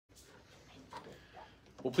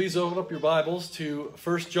Well, please open up your Bibles to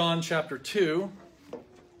 1 John chapter 2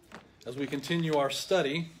 as we continue our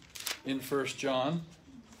study in 1 John.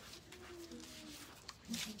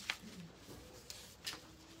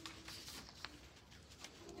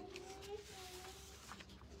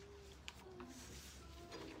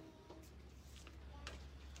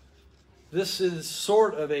 This is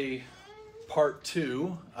sort of a part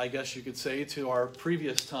 2, I guess you could say, to our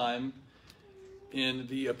previous time in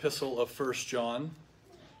the epistle of 1 John.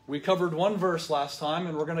 We covered one verse last time,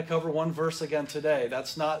 and we're going to cover one verse again today.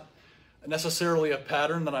 That's not necessarily a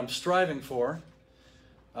pattern that I'm striving for,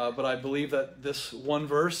 but I believe that this one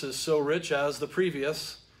verse is so rich as the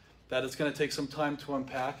previous that it's going to take some time to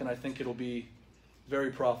unpack, and I think it'll be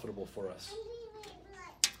very profitable for us.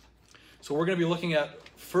 So we're going to be looking at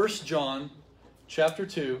 1 John chapter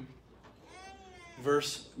 2,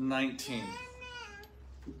 verse 19.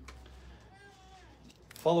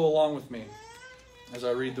 Follow along with me as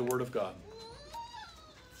I read the Word of God.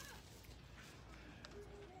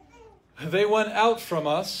 They went out from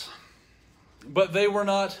us, but they were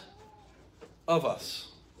not of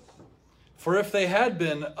us. For if they had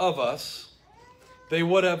been of us, they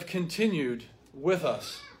would have continued with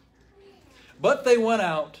us. But they went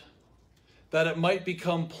out that it might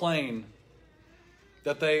become plain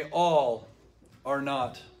that they all are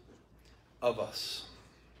not of us.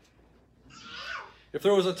 If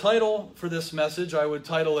there was a title for this message, I would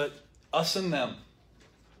title it, Us and Them.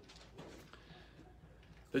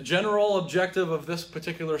 The general objective of this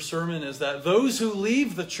particular sermon is that those who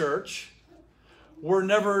leave the church were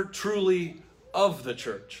never truly of the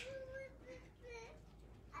church.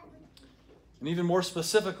 And even more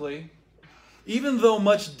specifically, even though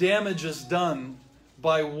much damage is done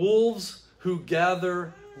by wolves who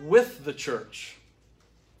gather with the church,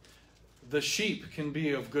 the sheep can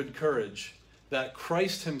be of good courage that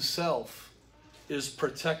Christ himself is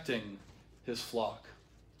protecting his flock.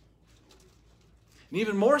 And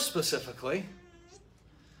even more specifically,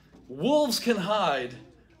 wolves can hide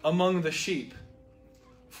among the sheep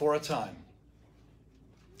for a time.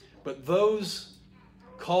 But those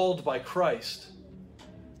called by Christ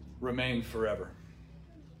remain forever.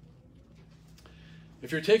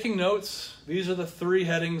 If you're taking notes, these are the three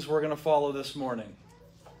headings we're going to follow this morning.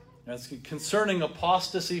 And it's concerning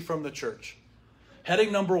apostasy from the church.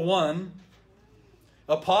 Heading number 1,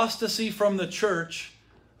 apostasy from the church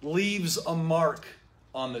leaves a mark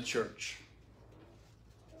on the church.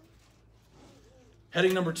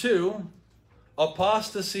 Heading number 2,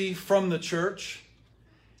 apostasy from the church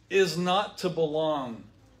is not to belong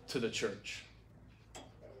to the church.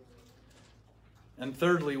 And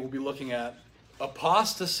thirdly, we'll be looking at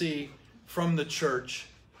apostasy from the church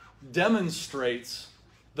demonstrates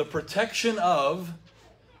the protection of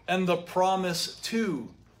and the promise to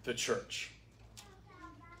the church.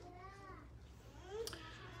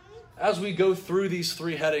 As we go through these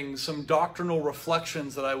three headings, some doctrinal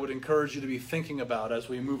reflections that I would encourage you to be thinking about as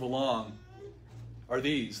we move along are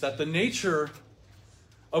these: that the nature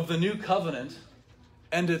of the new covenant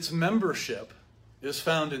and its membership is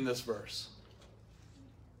found in this verse.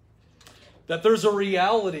 That there's a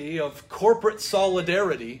reality of corporate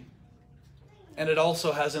solidarity, and it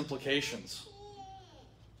also has implications.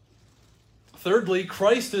 Thirdly,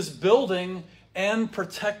 Christ is building and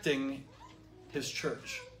protecting his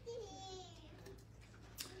church.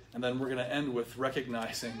 And then we're going to end with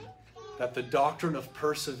recognizing that the doctrine of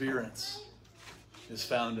perseverance is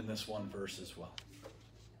found in this one verse as well.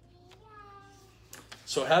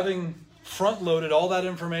 So having front-loaded all that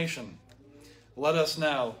information, let us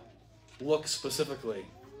now look specifically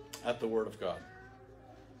at the Word of God.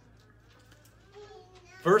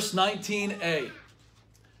 Verse 19a,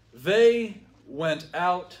 they went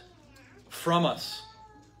out from us.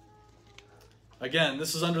 Again,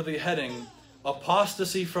 this is under the heading,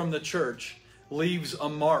 apostasy from the church leaves a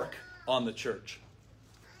mark on the church.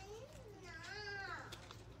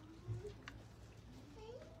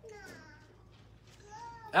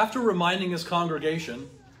 After reminding his congregation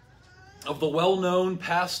of the well-known,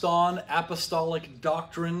 passed-on apostolic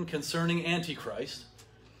doctrine concerning Antichrist,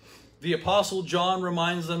 the Apostle John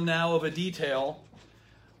reminds them now of a detail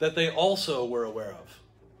that they also were aware of.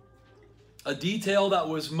 A detail that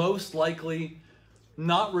was most likely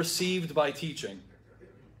not received by teaching,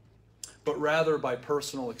 but rather by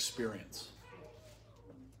personal experience.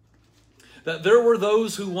 That there were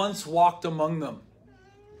those who once walked among them,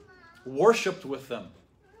 worshipped with them,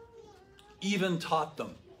 even taught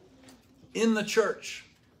them in the church,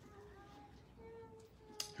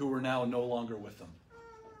 who were now no longer with them.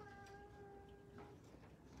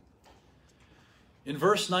 In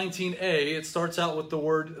verse 19a, it starts out with the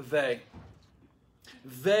word they.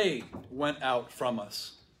 They went out from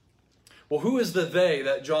us. Well, who is the they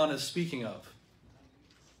that John is speaking of?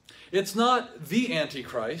 It's not the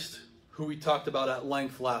Antichrist, who we talked about at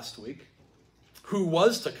length last week, who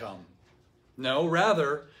was to come. No,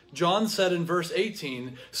 rather, John said in verse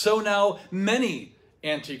 18, so now many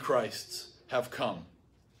antichrists have come.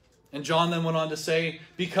 And John then went on to say,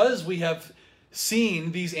 because we have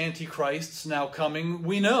seen these antichrists now coming,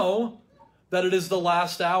 we know that it is the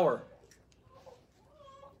last hour.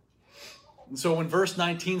 And so when verse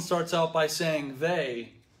 19 starts out by saying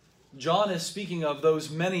they, John is speaking of those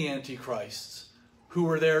many antichrists who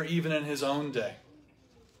were there even in his own day.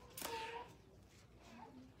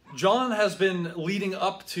 John has been leading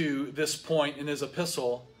up to this point in his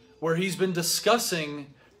epistle where he's been discussing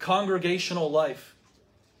congregational life.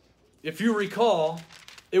 If you recall,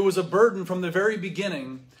 it was a burden from the very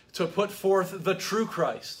beginning to put forth the true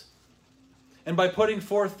Christ. And by putting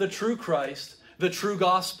forth the true Christ, the true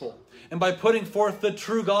gospel. And by putting forth the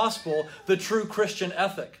true gospel, the true Christian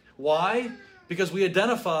ethic. Why? Because we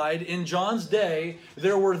identified in John's day,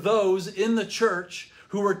 there were those in the church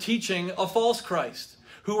who were teaching a false Christ,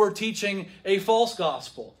 who were teaching a false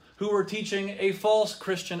gospel, who were teaching a false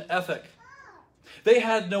Christian ethic. They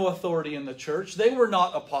had no authority in the church. They were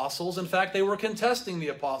not apostles. In fact, they were contesting the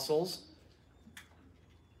apostles.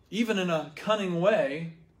 Even in a cunning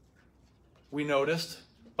way, we noticed,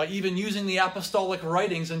 by even using the apostolic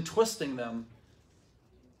writings and twisting them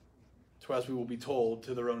to, as we will be told,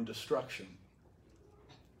 to their own destruction.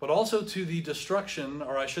 But also to the destruction,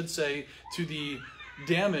 or I should say, to the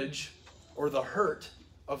damage or the hurt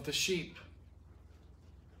of the sheep.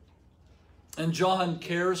 And John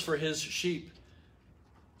cares for his sheep,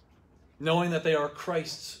 knowing that they are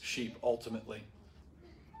Christ's sheep ultimately.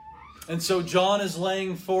 And so John is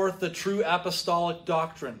laying forth the true apostolic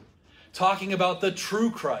doctrine, talking about the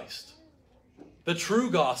true Christ, the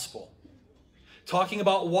true gospel, talking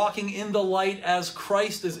about walking in the light as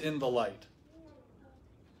Christ is in the light.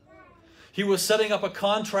 He was setting up a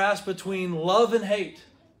contrast between love and hate.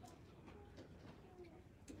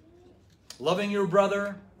 Loving your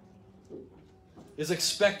brother is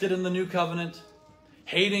expected in the new covenant.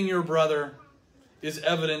 Hating your brother is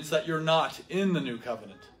evidence that you're not in the new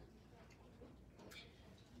covenant.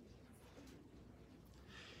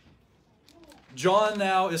 John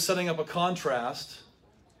now is setting up a contrast,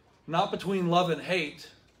 not between love and hate,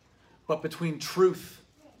 but between truth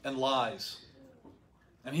and lies.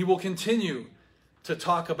 And he will continue to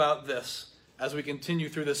talk about this as we continue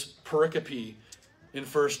through this pericope in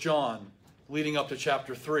 1 John, leading up to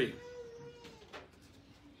chapter 3.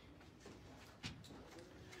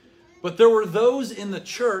 But there were those in the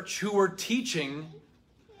church who were teaching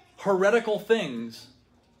heretical things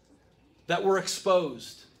that were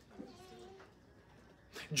exposed.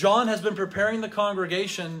 John has been preparing the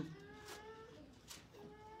congregation,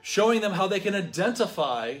 showing them how they can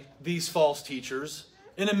identify these false teachers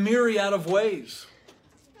in a myriad of ways.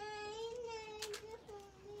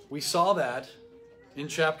 We saw that in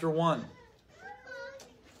chapter 1.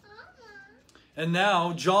 And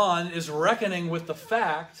now John is reckoning with the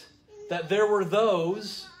fact that there were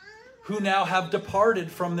those who now have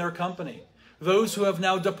departed from their company. Those who have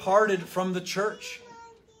now departed from the church.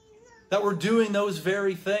 That were doing those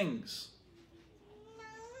very things.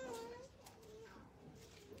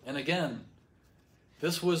 And again,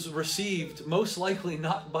 this was received most likely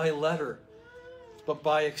not by letter, but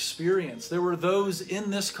by experience. There were those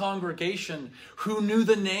in this congregation who knew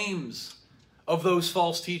the names of those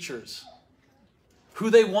false teachers, who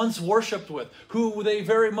they once worshipped with, who they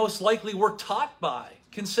very most likely were taught by.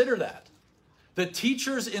 Consider that. The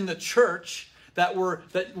teachers in the church that were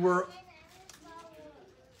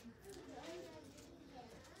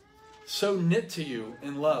so knit to you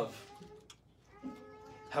in love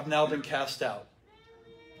have now been cast out.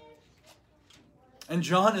 And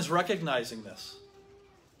John is recognizing this.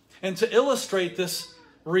 And to illustrate this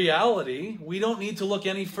reality, we don't need to look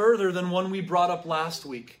any further than one we brought up last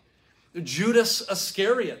week. Judas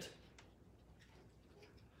Iscariot.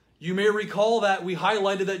 You may recall that we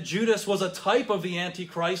highlighted that Judas was a type of the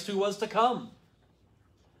Antichrist who was to come.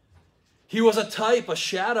 He was a type, a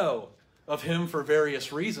shadow of him for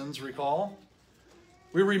various reasons, recall.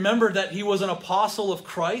 We remembered that he was an apostle of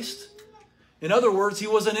Christ. In other words, he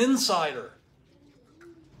was an insider.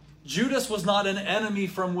 Judas was not an enemy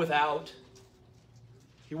from without.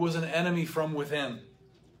 He was an enemy from within.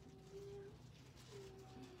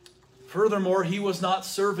 Furthermore, he was not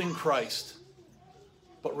serving Christ,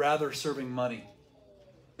 but rather serving money.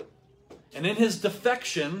 And in his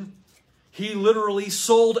defection, he literally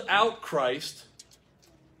sold out Christ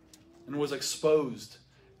and was exposed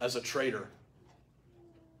as a traitor.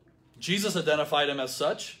 Jesus identified him as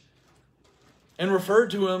such and referred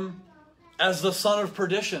to him as the son of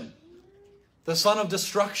perdition, the son of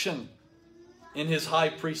destruction in his high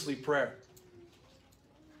priestly prayer.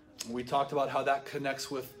 We talked about how that connects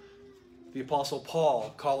with the Apostle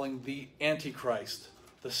Paul calling the Antichrist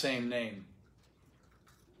the same name.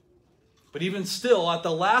 But even still, at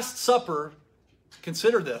the Last Supper,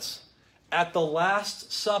 consider this, at the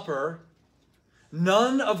Last Supper,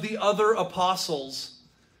 none of the other apostles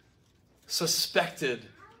suspected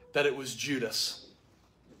that it was Judas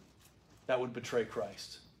that would betray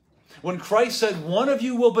Christ. When Christ said, one of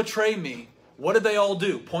you will betray me, what did they all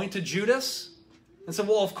do? Point to Judas and said,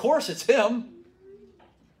 well, of course it's him.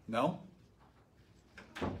 No.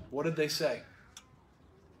 What did they say?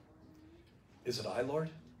 Is it I, Lord?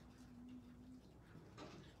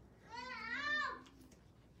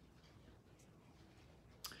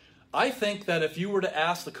 I think that if you were to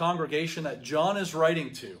ask the congregation that John is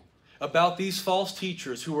writing to about these false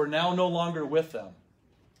teachers who are now no longer with them,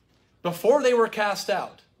 before they were cast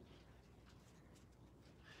out,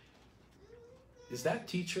 is that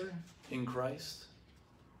teacher in Christ?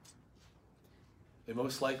 They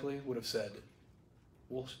most likely would have said,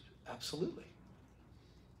 well, absolutely.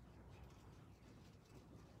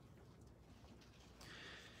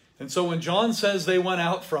 And so when John says they went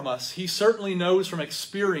out from us, he certainly knows from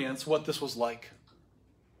experience what this was like.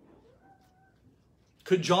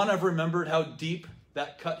 Could John have remembered how deep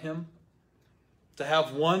that cut him? To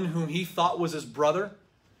have one whom he thought was his brother,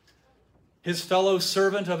 his fellow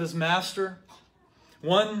servant of his master,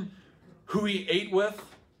 one who he ate with,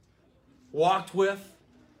 walked with,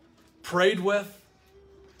 prayed with,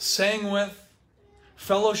 sang with,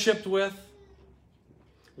 fellowshipped with,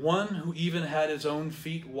 one who even had his own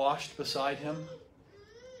feet washed beside him,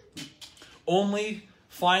 only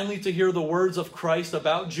finally to hear the words of Christ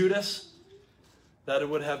about Judas, that it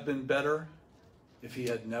would have been better if he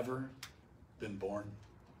had never been born.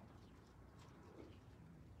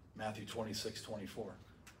 Matthew 26:24.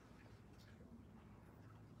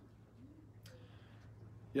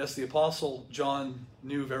 Yes, the Apostle John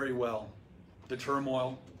knew very well the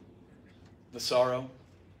turmoil, the sorrow,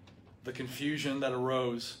 the confusion that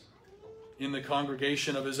arose in the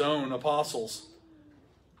congregation of his own apostles.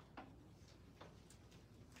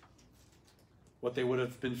 What they would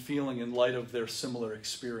have been feeling in light of their similar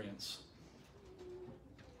experience.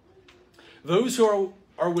 Those who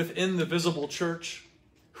are within the visible church,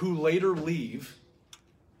 who later leave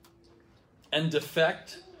and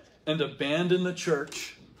defect and abandon the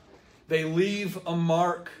church, they leave a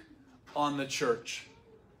mark on the church,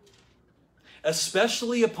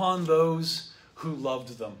 especially upon those who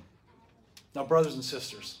loved them. Now, brothers and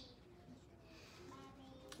sisters,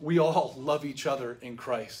 we all love each other in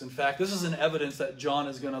Christ. In fact, this is an evidence that John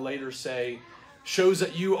is going to later say shows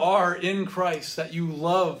that you are in Christ, that you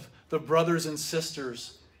love the brothers and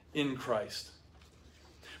sisters in Christ.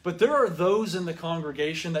 But there are those in the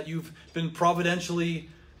congregation that you've been providentially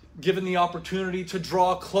given the opportunity to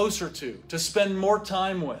draw closer to spend more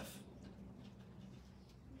time with.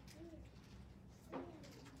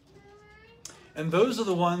 And those are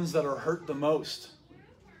the ones that are hurt the most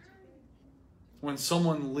when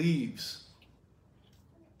someone leaves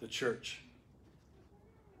the church.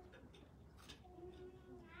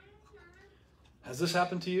 Has this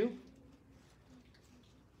happened to you?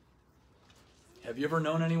 Have you ever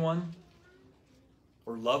known anyone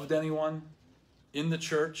or loved anyone in the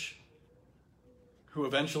church who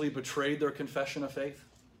eventually betrayed their confession of faith?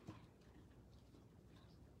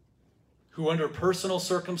 Who under personal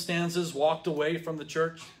circumstances walked away from the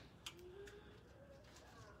church?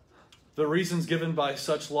 The reasons given by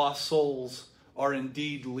such lost souls are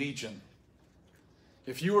indeed legion.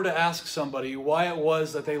 If you were to ask somebody why it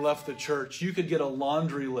was that they left the church, you could get a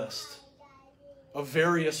laundry list of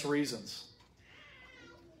various reasons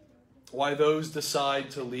why those decide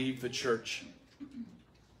to leave the church.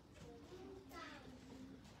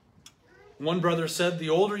 One brother said, the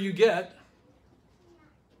older you get,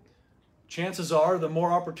 chances are the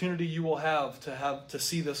more opportunity you will have to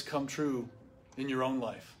see this come true in your own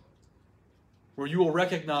life, where you will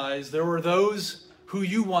recognize there were those who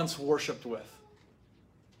you once worshipped with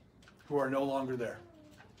who are no longer there.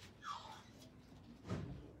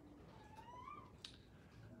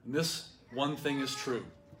 And this one thing is true.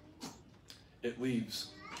 It leaves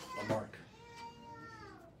a mark.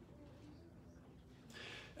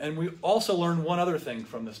 And we also learn one other thing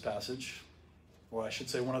from this passage, or I should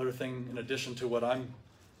say one other thing in addition to what I'm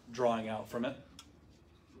drawing out from it,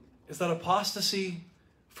 is that apostasy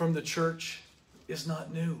from the church is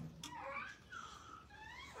not new.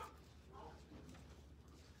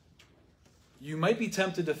 you might be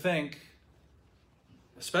tempted to think,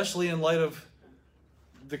 especially in light of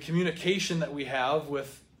the communication that we have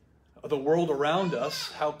with the world around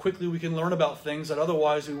us, how quickly we can learn about things that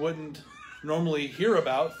otherwise we wouldn't normally hear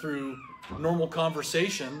about through normal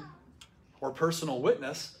conversation or personal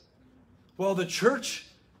witness. Well, the church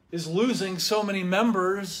is losing so many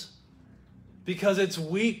members because it's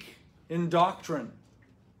weak in doctrine.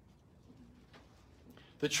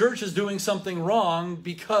 The church is doing something wrong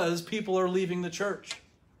because people are leaving the church.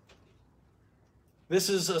 This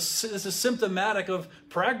is symptomatic of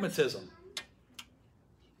pragmatism.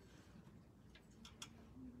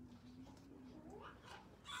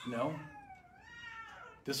 No.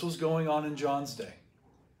 This was going on in John's day.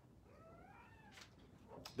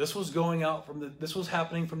 This was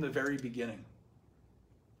happening from the very beginning.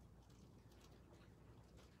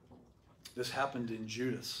 This happened in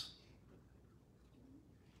Judas.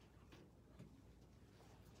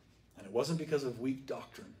 And it wasn't because of weak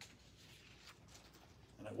doctrine.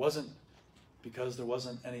 And it wasn't because there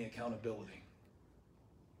wasn't any accountability.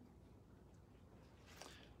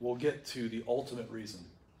 We'll get to the ultimate reason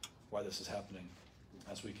why this is happening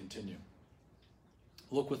as we continue.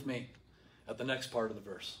 Look with me at the next part of the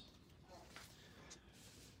verse.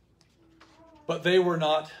 But they were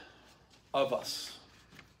not of us.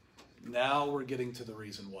 Now we're getting to the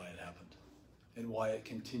reason why it happened and why it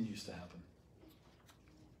continues to happen.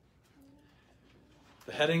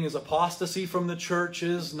 The heading is apostasy from the church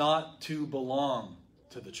is not to belong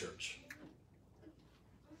to the church.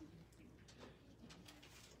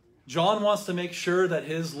 John wants to make sure that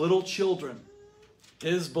his little children,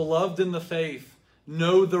 his beloved in the faith,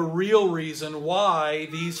 know the real reason why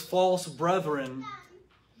these false brethren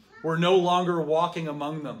were no longer walking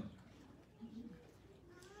among them.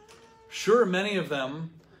 Sure, many of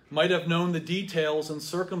them might have known the details and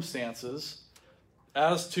circumstances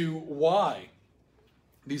as to why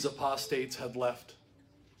these apostates had left,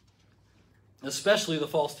 especially the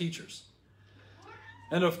false teachers.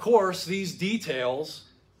 And of course, these details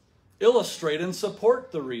illustrate and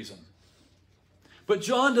support the reason. But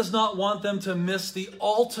John does not want them to miss the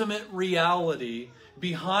ultimate reality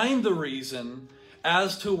behind the reason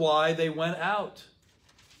as to why they went out.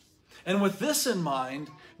 And with this in mind,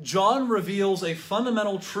 John reveals a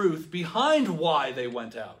fundamental truth behind why they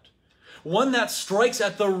went out. One that strikes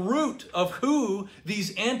at the root of who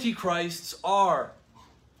these antichrists are.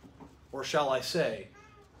 Or shall I say,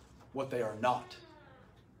 what they are not.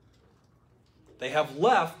 They have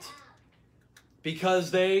left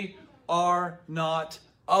because they are not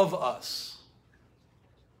of us.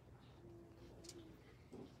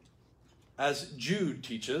 As Jude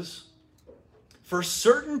teaches, for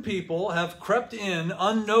certain people have crept in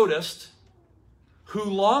unnoticed who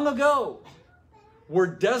long ago were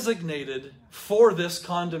designated for this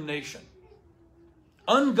condemnation.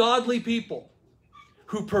 Ungodly people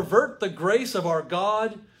who pervert the grace of our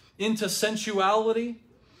God into sensuality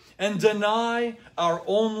and deny our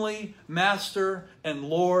only Master and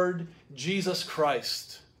Lord, Jesus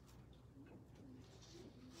Christ.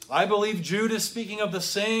 I believe Jude is speaking of the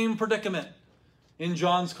same predicament in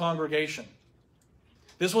John's congregation.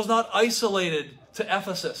 This was not isolated to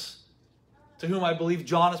Ephesus, to whom I believe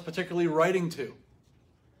John is particularly writing to.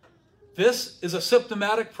 This is a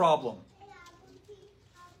symptomatic problem.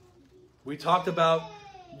 We talked about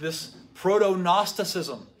this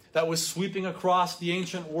proto-Gnosticism that was sweeping across the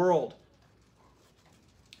ancient world,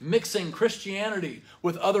 mixing Christianity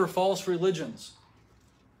with other false religions.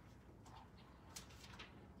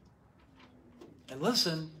 And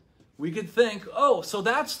listen, we could think, oh, so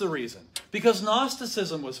that's the reason. Because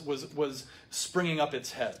Gnosticism was springing up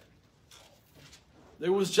its head.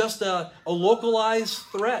 There was just a localized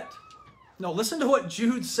threat. No, listen to what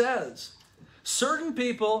Jude says. Certain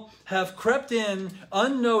people have crept in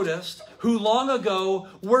unnoticed who long ago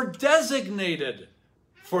were designated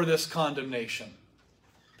for this condemnation.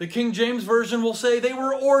 The King James Version will say they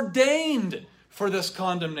were ordained for this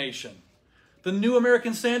condemnation. The New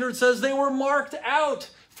American Standard says they were marked out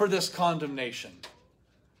for this condemnation.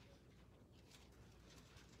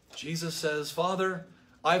 Jesus says, Father,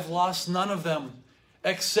 I've lost none of them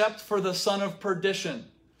except for the son of perdition,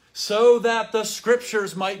 so that the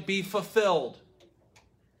scriptures might be fulfilled.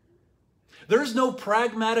 There's no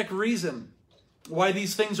pragmatic reason why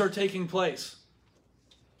these things are taking place.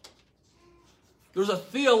 There's a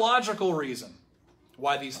theological reason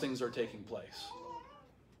why these things are taking place.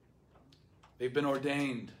 They've been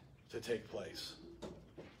ordained to take place.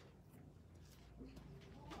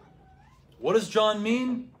 What does John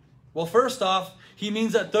mean? Well, first off, he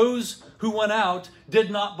means that those who went out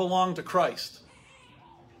did not belong to Christ.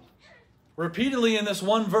 Repeatedly in this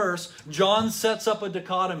one verse, John sets up a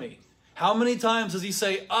dichotomy. How many times does he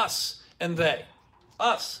say us and they?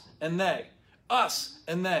 Us and they. Us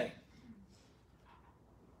and they.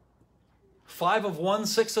 5 of one,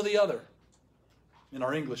 6 of the other in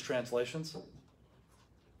our English translations.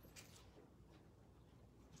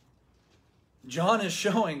 John is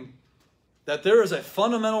showing that there is a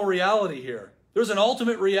fundamental reality here. There's an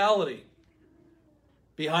ultimate reality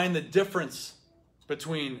behind the difference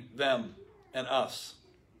between them and us.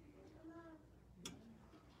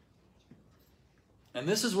 And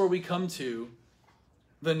this is where we come to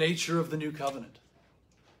the nature of the new covenant.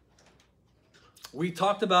 We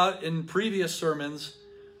talked about in previous sermons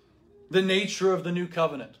the nature of the new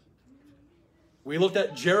covenant. We looked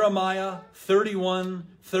at Jeremiah 31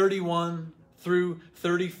 through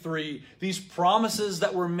 33. These promises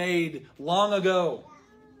that were made long ago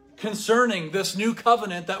concerning this new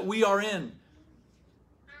covenant that we are in.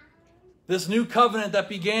 This new covenant that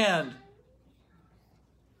began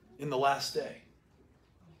in the last day.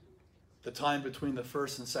 The time between the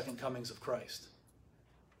first and second comings of Christ.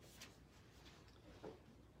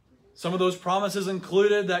 Some of those promises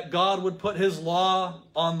included that God would put his law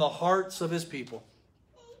on the hearts of his people.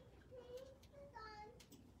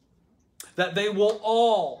 That they will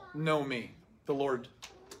all know me, the Lord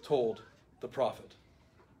told the prophet.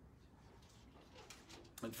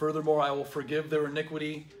 And furthermore, I will forgive their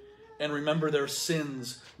iniquity and remember their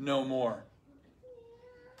sins no more.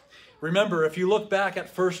 Remember, if you look back at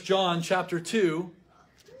 1 John chapter 2,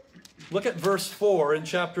 look at verse 4 in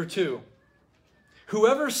chapter 2.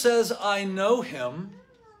 Whoever says, I know him,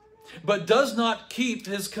 but does not keep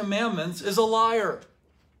his commandments is a liar,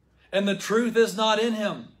 and the truth is not in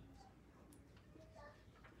him.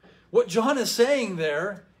 What John is saying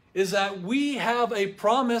there is that we have a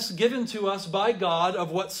promise given to us by God of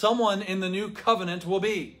what someone in the new covenant will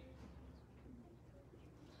be.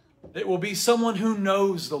 It will be someone who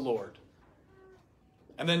knows the Lord.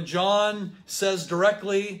 And then John says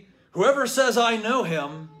directly, whoever says, I know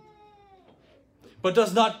him, but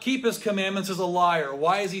does not keep his commandments is a liar.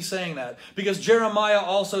 Why is he saying that? Because Jeremiah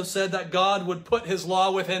also said that God would put his law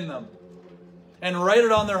within them and write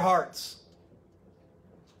it on their hearts.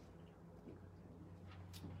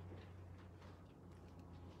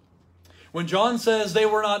 When John says they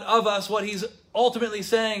were not of us, what he's ultimately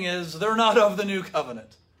saying is they're not of the new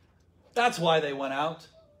covenant. That's why they went out.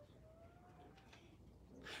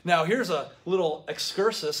 Now, here's a little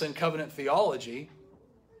excursus in covenant theology.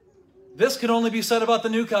 This can only be said about the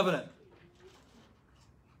new covenant.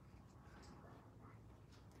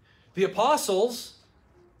 The apostles,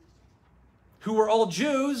 who were all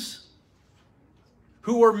Jews,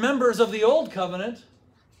 who were members of the old covenant,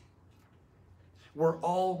 were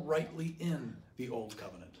all rightly in the old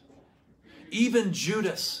covenant. Even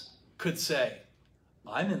Judas could say,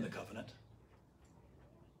 I'm in the covenant.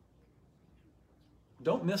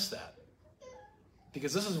 Don't miss that.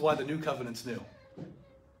 Because this is why the new covenant's new.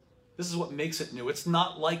 This is what makes it new. It's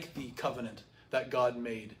not like the covenant that God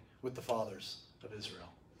made with the fathers of Israel.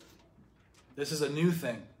 This is a new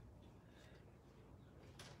thing.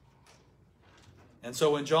 And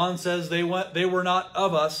so when John says they were not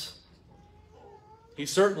of us, he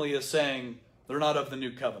certainly is saying they're not of the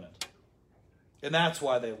new covenant. And that's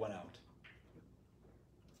why they went out.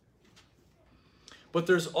 But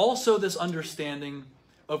there's also this understanding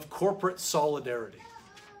of corporate solidarity.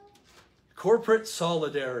 Corporate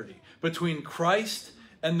solidarity between Christ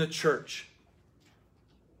and the church.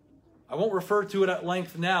 I won't refer to it at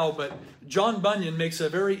length now, but John Bunyan makes a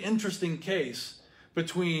very interesting case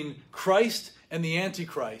between Christ and the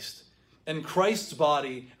Antichrist, and Christ's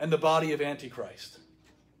body and the body of Antichrist.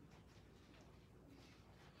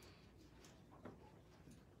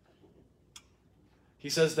 He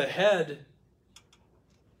says the head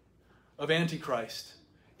of Antichrist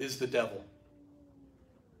is the devil.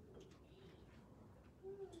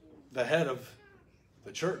 The head of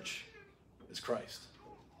the church is Christ.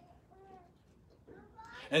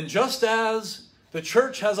 And just as the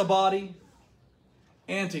church has a body,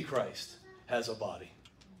 Antichrist has a body.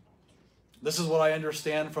 This is what I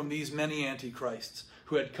understand from these many Antichrists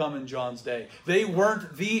who had come in John's day. They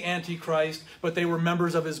weren't the Antichrist, but they were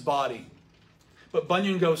members of his body. But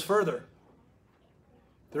Bunyan goes further.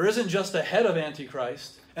 There isn't just a head of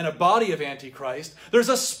Antichrist and a body of Antichrist. There's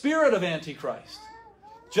a spirit of Antichrist.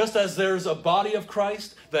 Just as there's a body of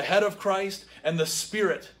Christ, the head of Christ, and the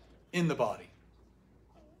spirit in the body.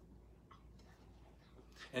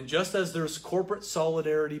 And just as there's corporate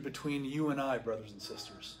solidarity between you and I, brothers and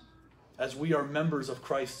sisters, as we are members of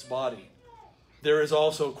Christ's body, there is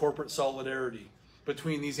also corporate solidarity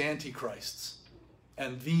between these antichrists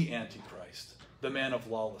and the Antichrist, the man of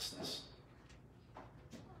lawlessness.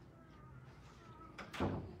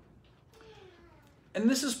 And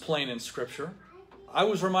this is plain in Scripture. I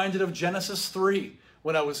was reminded of Genesis 3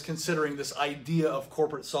 when I was considering this idea of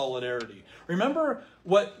corporate solidarity. Remember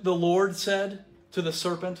what the Lord said to the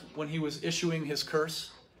serpent when he was issuing his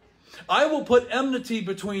curse? I will put enmity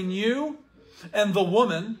between you and the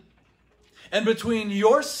woman, and between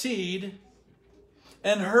your seed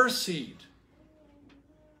and her seed.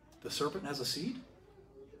 The serpent has a seed?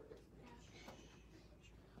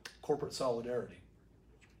 Corporate solidarity.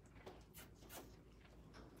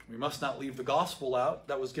 We must not leave the gospel out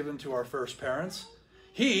that was given to our first parents.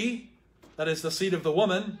 He, that is the seed of the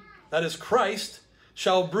woman, that is Christ,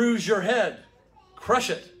 shall bruise your head, crush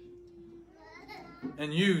it,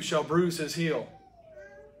 and you shall bruise his heel.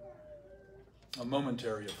 A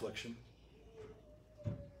momentary affliction.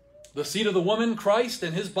 The seed of the woman, Christ,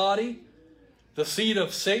 and his body. The seed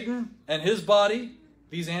of Satan and his body,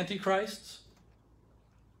 these antichrists.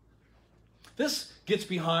 This gets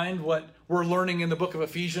behind what we're learning in the book of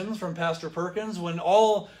Ephesians from Pastor Perkins, when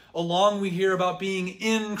all along we hear about being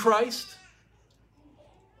in Christ.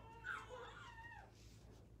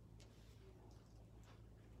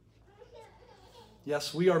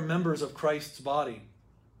 Yes, we are members of Christ's body.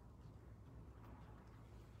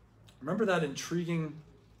 Remember that intriguing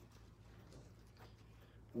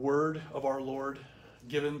word of our Lord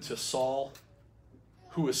given to Saul,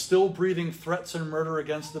 who is still breathing threats and murder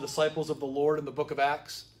against the disciples of the Lord in the book of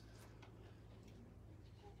Acts?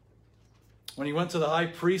 When he went to the high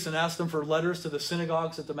priest and asked him for letters to the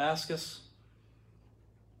synagogues at Damascus,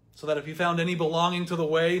 so that if he found any belonging to the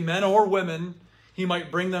way, men or women, he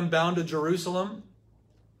might bring them bound to Jerusalem.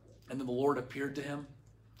 And then the Lord appeared to him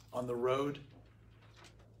on the road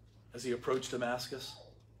as he approached Damascus.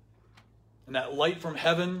 And that light from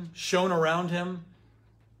heaven shone around him.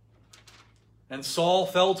 And Saul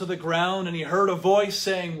fell to the ground, and he heard a voice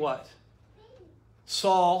saying what?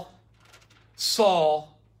 Saul,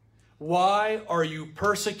 Saul, why are you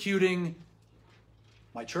persecuting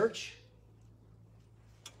my church?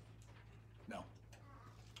 No.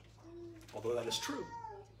 Although that is true.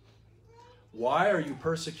 Why are you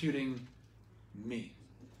persecuting me?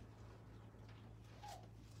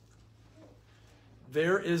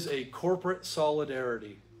 There is a corporate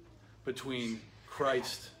solidarity between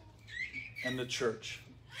Christ and the church,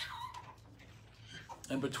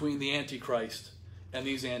 and between the Antichrist and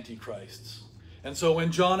these Antichrists. And so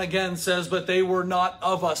when John again says, but they were not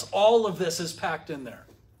of us, all of this is packed in there.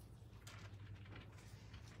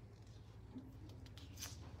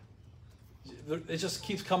 It just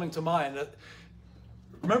keeps coming to mind.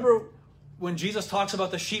 Remember when Jesus talks about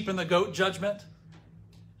the sheep and the goat judgment?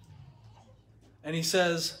 And he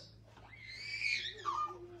says,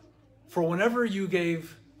 for whenever you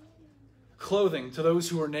gave clothing to those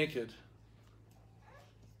who are naked,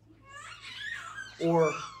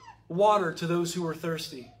 or water to those who were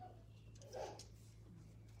thirsty,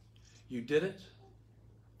 you did it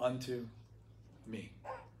unto me.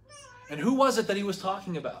 And who was it that he was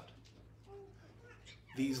talking about?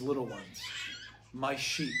 These little ones, my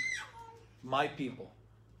sheep, my people.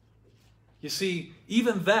 You see,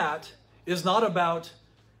 even that is not about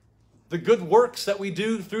the good works that we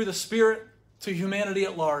do through the Spirit to humanity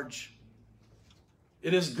at large.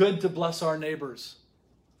 It is good to bless our neighbors.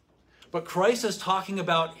 But Christ is talking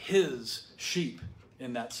about his sheep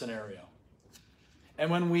in that scenario.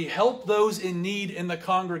 And when we help those in need in the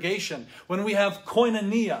congregation, when we have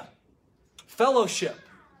koinonia, fellowship,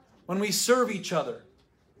 when we serve each other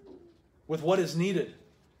with what is needed,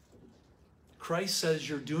 Christ says,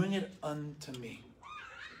 you're doing it unto me.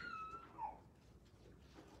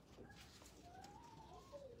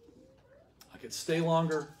 I could stay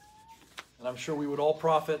longer, and I'm sure we would all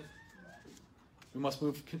profit. We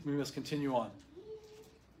must continue on.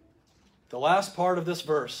 The last part of this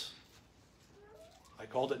verse, I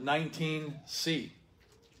called it 19c,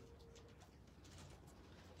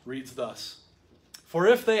 reads thus: for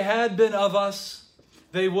if they had been of us,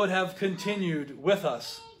 they would have continued with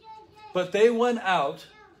us. But they went out,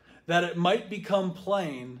 that it might become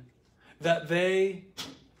plain that they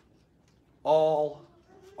all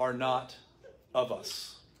are not of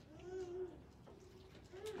us.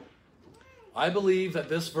 I believe that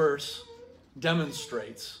this verse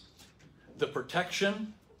demonstrates the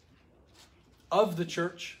protection of the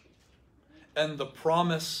church and the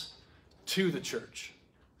promise to the church.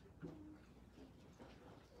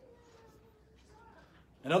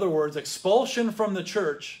 In other words, expulsion from the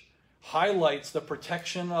church highlights the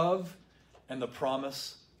protection of and the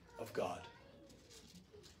promise of God.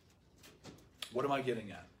 What am I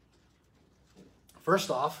getting at?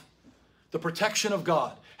 First off, the protection of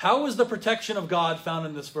God. How is the protection of God found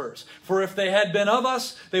in this verse? For if they had been of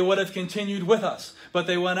us, they would have continued with us. But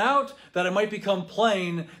they went out that it might become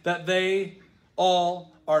plain that they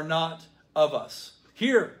all are not of us.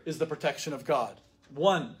 Here is the protection of God.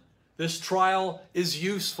 1, this trial is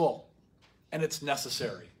useful and it's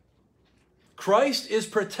necessary. Christ is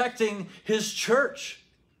protecting his church.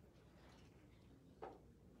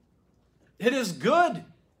 It is good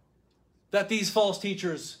that these false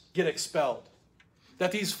teachers get expelled,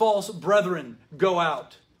 that these false brethren go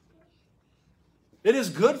out. It is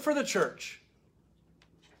good for the church.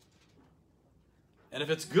 And if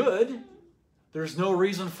it's good, there's no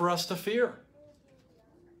reason for us to fear.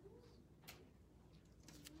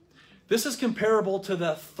 This is comparable to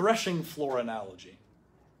the threshing floor analogy.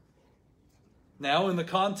 Now, in the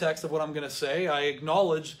context of what I'm going to say, I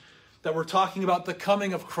acknowledge that we're talking about the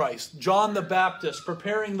coming of Christ. John the Baptist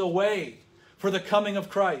preparing the way for the coming of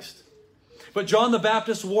Christ. But John the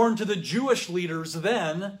Baptist warned to the Jewish leaders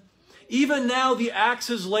then, even now the axe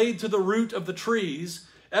is laid to the root of the trees.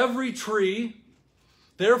 Every tree,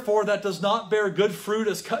 therefore, that does not bear good fruit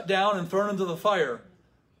is cut down and thrown into the fire.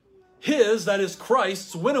 His, that is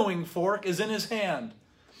Christ's, winnowing fork is in his hand,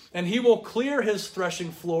 and he will clear his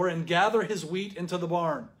threshing floor and gather his wheat into the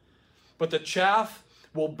barn. But the chaff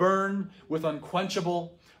will burn with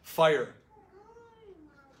unquenchable fire.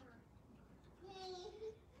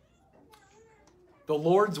 The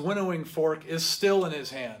Lord's winnowing fork is still in his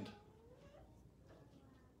hand,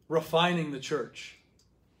 refining the church.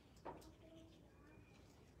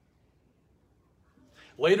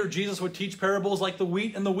 Later, Jesus would teach parables like the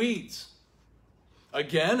wheat and the weeds.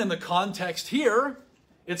 Again, in the context here,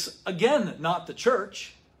 it's again not the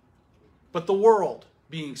church, but the world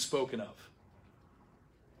being spoken of.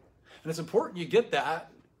 And it's important you get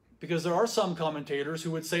that, because there are some commentators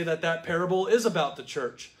who would say that that parable is about the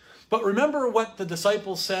church. But remember what the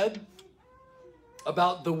disciples said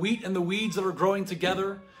about the wheat and the weeds that are growing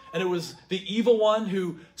together? And it was the evil one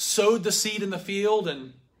who sowed the seed in the field,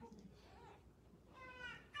 and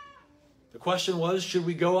the question was, should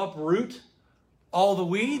we go uproot all the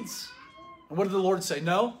weeds? And what did the Lord say?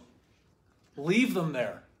 No, leave them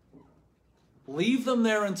there. Leave them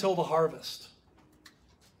there until the harvest.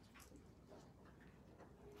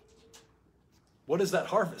 What is that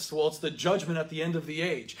harvest? Well, it's the judgment at the end of the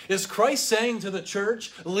age. Is Christ saying to the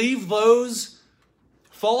church, leave those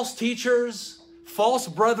false teachers, false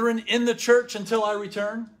brethren in the church until I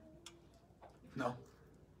return? No.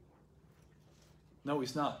 No,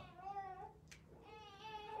 he's not.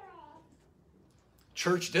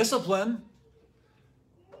 Church discipline,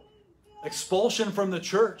 expulsion from the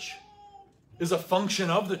church, is a function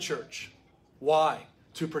of the church. Why?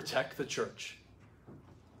 To protect the church.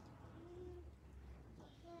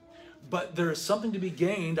 But there is something to be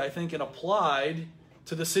gained, I think, and applied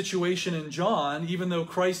to the situation in John, even though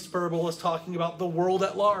Christ's parable is talking about the world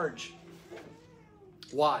at large.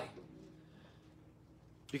 Why?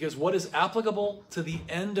 Because what is applicable to the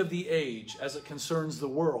end of the age as it concerns the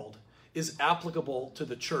world is applicable to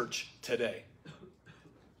the church today.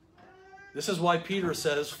 This is why Peter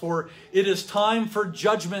says, for it is time for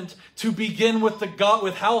judgment to begin with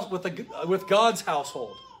God's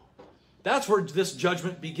household. That's where this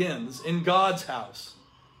judgment begins, in God's house.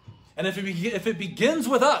 And if it begins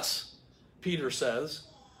with us, Peter says,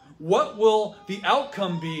 what will the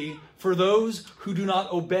outcome be for those who do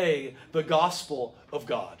not obey the gospel of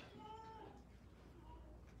God?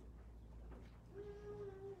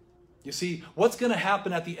 You see, what's going to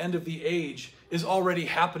happen at the end of the age is already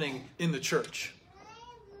happening in the church.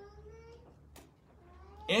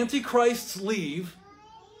 Antichrists leave,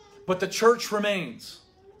 but the church remains.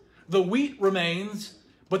 The wheat remains,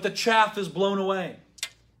 but the chaff is blown away.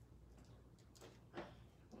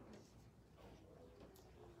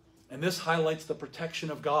 And this highlights the protection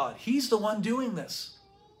of God. He's the one doing this.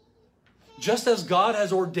 Just as God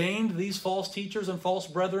has ordained these false teachers and false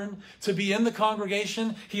brethren to be in the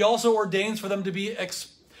congregation, he also ordains for them to be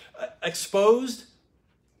exposed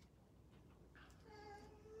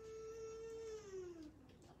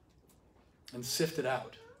and sifted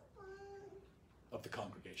out of the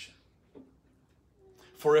congregation.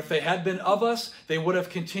 For if they had been of us, they would have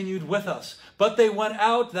continued with us. But they went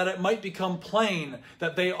out that it might become plain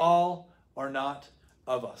that they all are not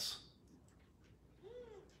of us.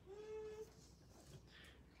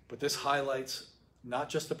 But this highlights not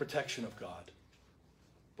just the protection of God,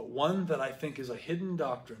 but one that I think is a hidden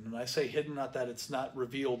doctrine. And I say hidden, not that it's not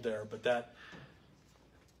revealed there, but that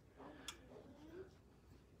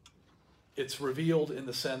it's revealed in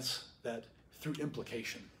the sense that through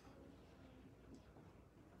implication.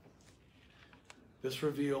 This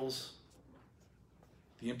reveals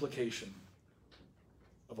the implication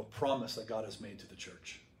of a promise that God has made to the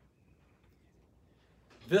church.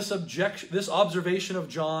 This observation of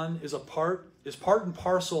John is part and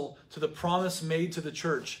parcel to the promise made to the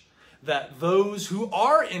church that those who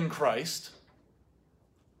are in Christ,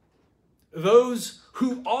 those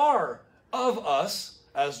who are of us,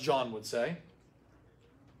 as John would say,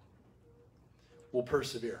 will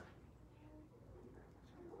persevere.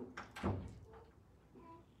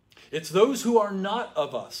 It's those who are not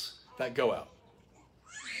of us that go out.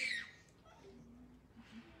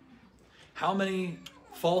 How many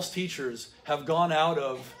false teachers have gone out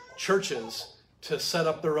of churches to set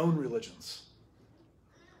up their own religions?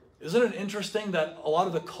 Isn't it interesting that a lot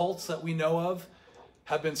of the cults that we know of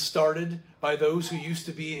have been started by those who used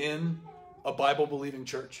to be in a Bible-believing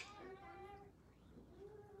church?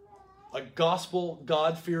 A gospel,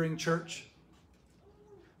 God-fearing church.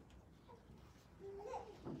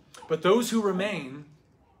 But those who remain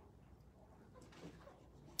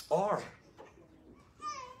are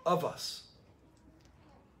of us.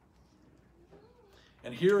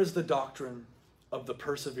 And here is the doctrine of the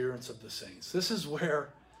perseverance of the saints. This is where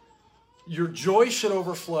your joy should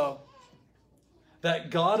overflow, that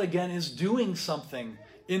God again is doing something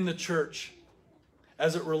in the church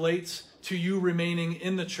as it relates to you remaining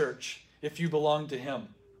in the church if you belong to Him.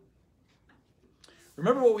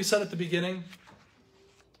 Remember what we said at the beginning?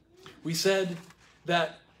 We said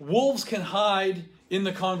that wolves can hide in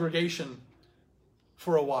the congregation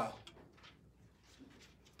for a while,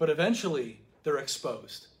 but eventually they're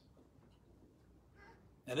exposed.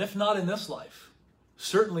 And if not in this life,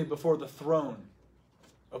 certainly before the throne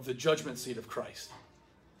of the judgment seat of Christ,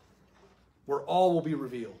 where all will be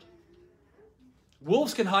revealed.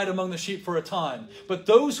 Wolves can hide among the sheep for a time, but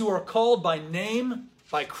those who are called by name,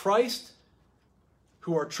 by Christ,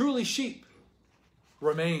 who are truly sheep,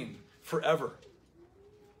 remain forever.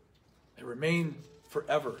 They remain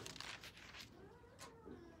forever. It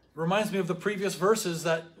reminds me of the previous verses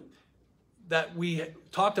that we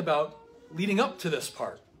talked about leading up to this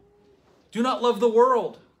part. Do not love the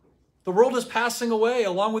world. The world is passing away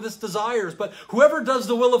along with its desires, but whoever does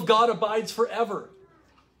the will of God abides forever.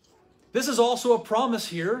 This is also a promise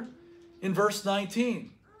here in verse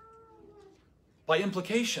 19, by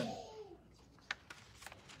implication.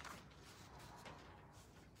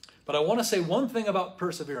 But I want to say one thing about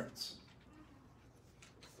perseverance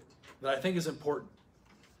that I think is important.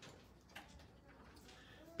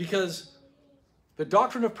 Because the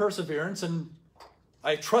doctrine of perseverance, and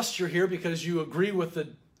I trust you're here because you agree with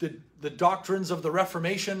the doctrines of the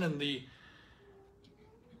Reformation and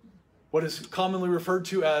what is commonly referred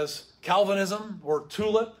to as Calvinism or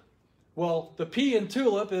tulip. Well, the P in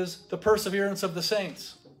tulip is the perseverance of the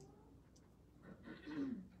saints.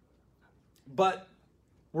 But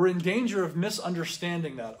we're in danger of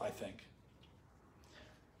misunderstanding that, I think.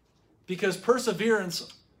 Because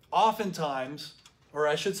perseverance oftentimes, or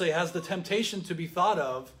I should say, has the temptation to be thought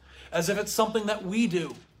of as if it's something that we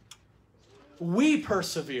do. We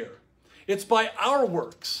persevere. It's by our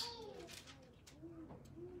works.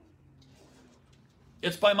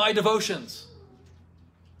 It's by my devotions.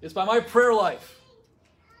 It's by my prayer life.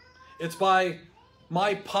 It's by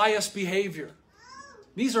my pious behavior.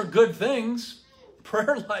 These are good things.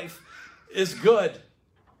 Prayer life is good.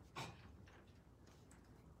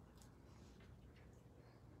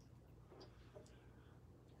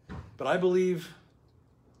 But I believe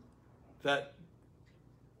that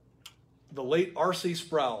the late R.C.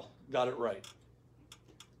 Sproul got it right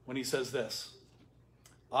when he says this: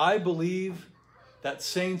 I believe that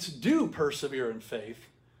saints do persevere in faith,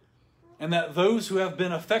 and that those who have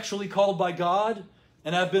been effectually called by God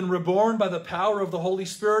and have been reborn by the power of the Holy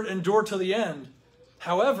Spirit endure to the end.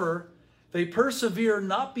 However, they persevere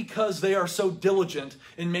not because they are so diligent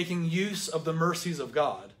in making use of the mercies of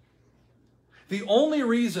God. The only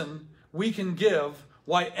reason we can give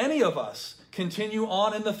why any of us continue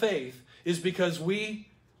on in the faith is because we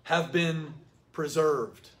have been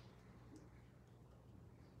preserved.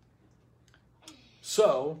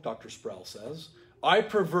 So, Dr. Sproul says, I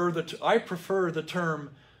prefer the term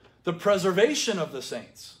the preservation of the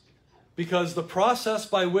saints, because the process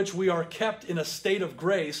by which we are kept in a state of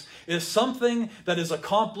grace is something that is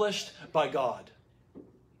accomplished by God.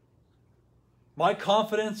 My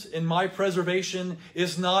confidence in my preservation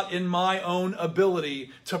is not in my own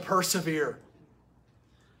ability to persevere.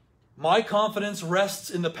 My confidence rests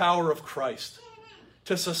in the power of Christ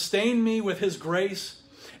to sustain me with His grace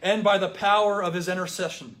and by the power of His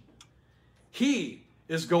intercession. He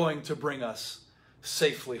is going to bring us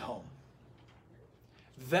safely home.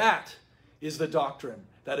 That is the doctrine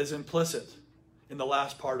that is implicit in the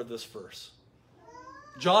last part of this verse.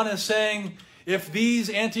 John is saying, if these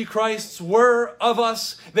antichrists were of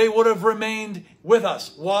us, they would have remained with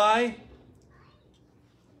us. Why?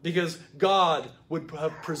 Because God would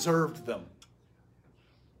have preserved them.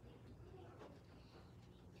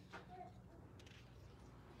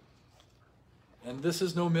 And this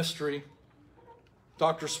is no mystery.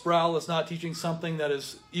 Dr. Sproul is not teaching something that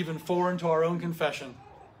is even foreign to our own confession.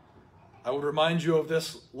 I would remind you of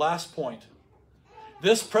this last point.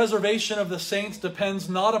 This preservation of the saints depends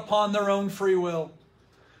not upon their own free will,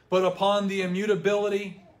 but upon the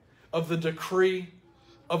immutability of the decree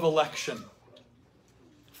of election,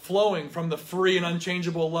 flowing from the free and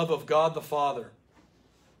unchangeable love of God the Father,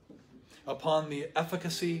 upon the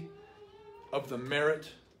efficacy of the merit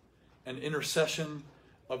and intercession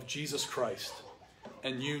of Jesus Christ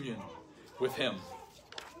and union with Him.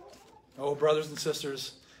 Oh, brothers and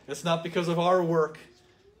sisters, it's not because of our work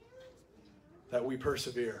that we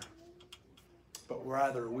persevere, but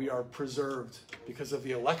rather we are preserved because of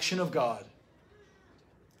the election of God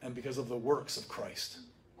and because of the works of Christ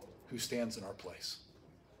who stands in our place.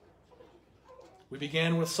 We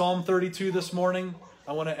began with Psalm 32 this morning.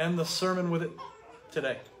 I want to end the sermon with it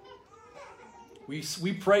today.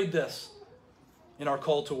 We prayed this in our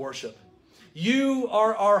call to worship. You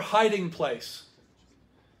are our hiding place.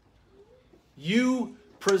 You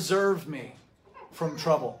preserve me from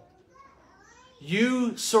trouble.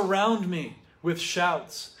 You surround me with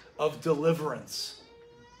shouts of deliverance.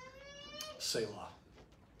 Selah.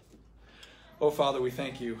 Oh, Father, we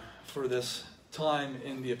thank you for this time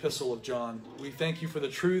in the Epistle of John. We thank you for the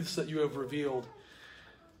truths that you have revealed.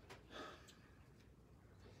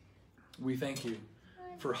 We thank you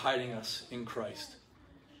for hiding us in Christ.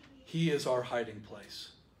 He is our hiding place.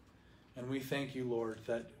 And we thank you, Lord,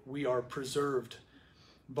 that we are preserved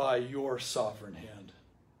by your sovereign hand,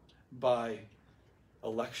 by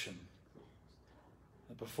election.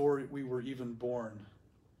 That before we were even born,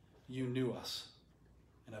 you knew us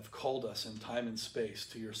and have called us in time and space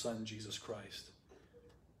to your Son, Jesus Christ.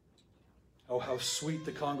 Oh, how sweet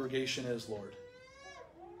the congregation is, Lord.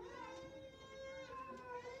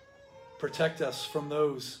 Protect us from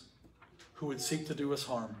those who would seek to do us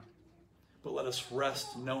harm, but let us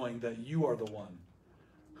rest knowing that you are the one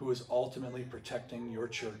who is ultimately protecting your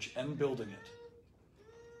church and building it,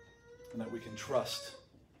 and that we can trust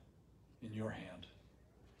in your hand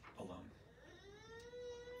alone.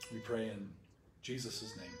 We pray in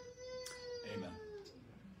Jesus' name. Amen.